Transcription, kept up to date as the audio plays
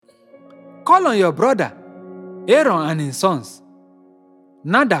Call on your brother, Aaron and his sons,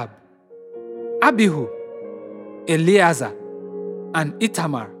 Nadab, Abihu, Eleazar, and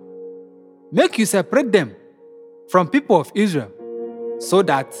Itamar. Make you separate them from people of Israel, so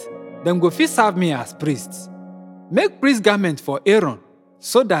that them go fit serve me as priests. Make priest garment for Aaron,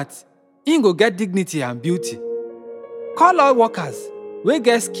 so that he go get dignity and beauty. Call all workers wey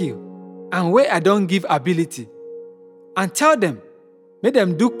get skill and wey I don give ability, and tell them make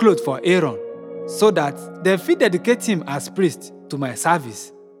them do cloth for Aaron, so that dem fit dedicate him as priest to my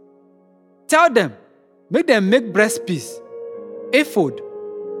service. Tell them make them make breastpiece, ephod,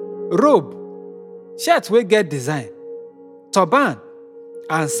 robe, shirt wey get design, turban,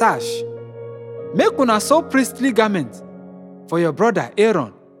 and sash. Make una sew priestly garment for your brother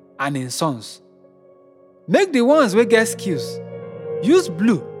Aaron and his sons. Make the ones wey get skills use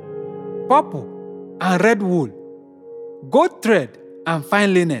blue, purple, and red wool, gold thread, and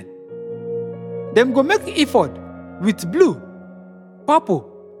fine linen. Dem go make ephod with blue,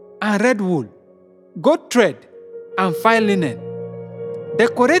 purple, and red wool, gold thread, and fine linen.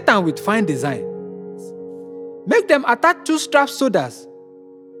 Decorate am with fine design. Make dem attach 2 strap shoulders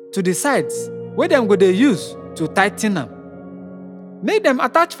to the sides wey dem go dey use to tighten am. Make dem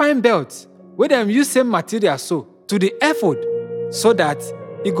attach fine belt wey dem use same material sew to the ephod, so that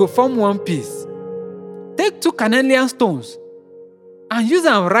e go form one piece. Take 2 carnelian stones and use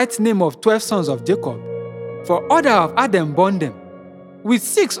am write name of 12 sons of Jacob for order of how dem born dem, with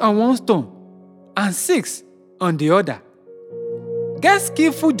 6 on one stone and 6 on the other. Get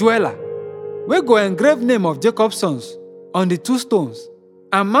skillful jeweler wey go engrave name of Jacob's sons on the 2 stones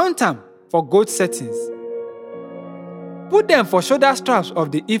and mount am for gold settings. Put them for shoulder straps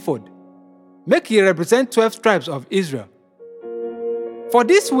of the ephod, make e represent 12 tribes of Israel. For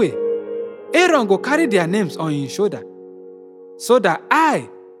this way, Aaron go carry their names on his shoulder, so that I,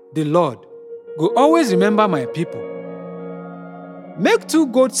 the Lord, go always remember my people. Make 2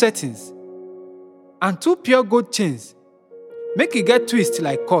 gold settings and 2 pure gold chains, make e get twist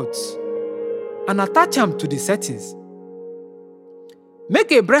like cords, and attach am to the settings.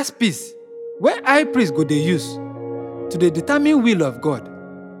 Make a breastpiece wey high priest go dey use to dey determine will of God.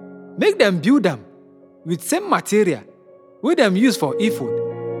 Make dem build am with same material wey dem use for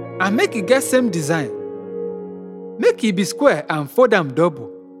ephod, and make e get same design. Make e be square and fold am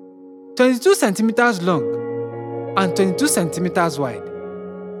double, 22 centimeters long and 22 centimeters wide.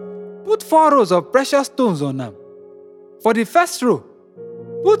 Put 4 rows of precious stones on am. For the first row,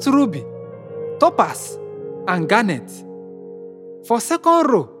 put ruby, topaz, and garnet. For second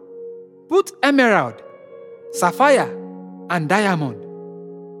row, put emerald, sapphire, and diamond.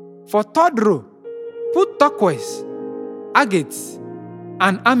 For third row, put turquoise, agate,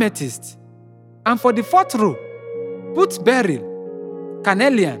 and amethyst. And for the fourth row, put beryl,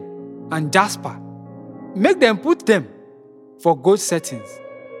 carnelian, and jasper. Make them put them for gold settings.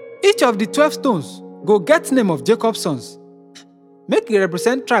 Each of the 12 stones go get name of Jacob's sons. Make it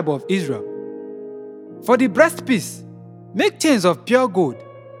represent tribe of Israel. For the breastpiece, make chains of pure gold,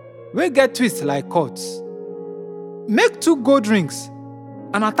 wey get twist like cords. Make 2 gold rings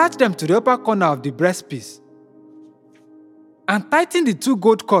and attach them to the upper corner of the breastpiece. And tighten the 2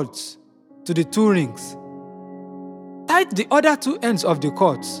 gold cords to the 2 rings. Tighten the other 2 ends of the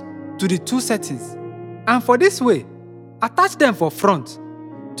cords to the 2 settings. And for this way, attach them for front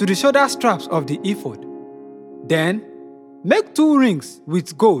to the shoulder straps of the ephod. Then, make 2 rings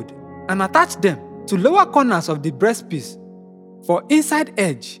with gold and attach them to lower corners of the breastpiece for inside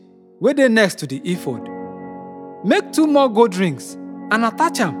edge wey dey next to the ephod. Make 2 more gold rings and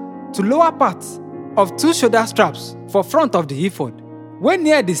attach am to lower parts of 2 shoulder straps for front of the ephod, wey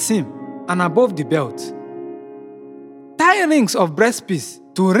near the seam and above the belt. Tie rings of breastpiece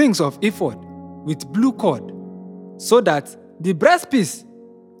to rings of ephod with blue cord, so that the breastpiece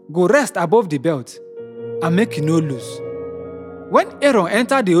go rest above the belt and make e no loose. When Aaron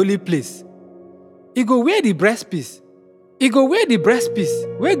enter the holy place, he go wear the breastpiece. He go wear the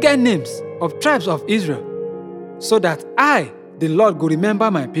breastpiece wey get names of tribes of Israel, so that I, the Lord, go remember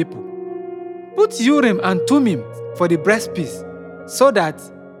my people. Put Urim and Thummim for the breastpiece, so that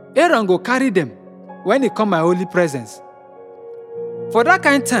Aaron go carry them when he come my holy presence. For that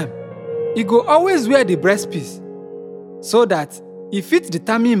kind time, he go always wear the breastpiece, so that he fit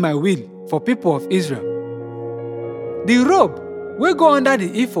determine my will for people of Israel. The robe wey go under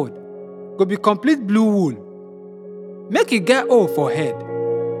the ephod go be complete blue wool. Make e get hole for head,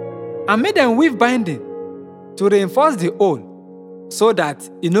 and make them weave binding to reinforce the hole, so that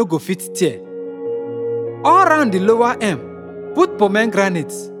e no go fit tear. All round the lower hem, put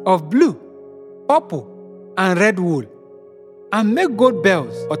pomegranates of blue, purple, and red wool, and make gold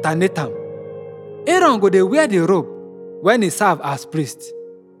bells alternate am. Aaron go dey wear the robe when he serve as priest.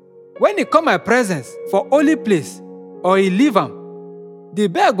 When he come my presence for holy place or he leave am, the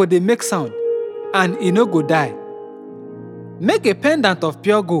bell go dey make sound and he no go die. Make a pendant of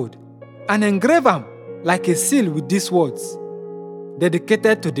pure gold and engrave am like a seal with these words,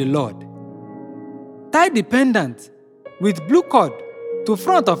 dedicated to the Lord. Tie the pendant with blue cord to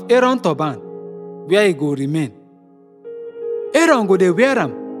front of Aaron turban, where he go remain. Aaron go dey wear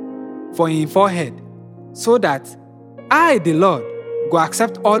am for him forehead, so that I, the Lord, go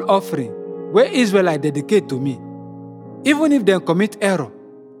accept all offering wey Israelites dedicate to me, even if dem commit error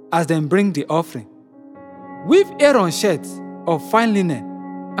as dem bring the offering. Weave Aaron shirt of fine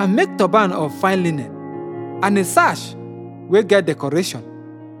linen and make turban of fine linen, and a sash wey get decoration.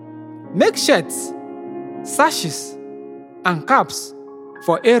 Make shirts, sashes, and caps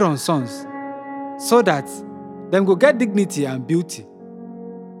for Aaron's sons, so that dem go get dignity and beauty.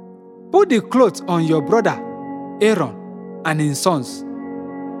 Put the clothes on your brother Aaron and his sons.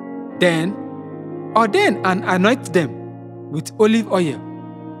 Then ordain and anoint them with olive oil,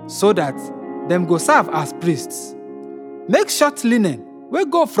 so that dem go serve as priests. Make short linen wey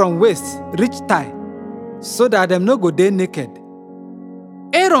go from waist reach thigh, so that dem no go dey naked.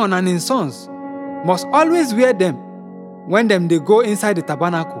 Aaron and his sons must always wear them when dem dey go inside the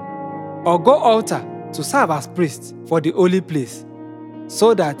tabernacle or go altar to serve as priests for the holy place,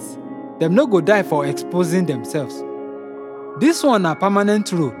 so that dem no go die for exposing themselves. This one na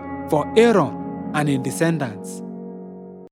permanent rule for Aaron and his descendants.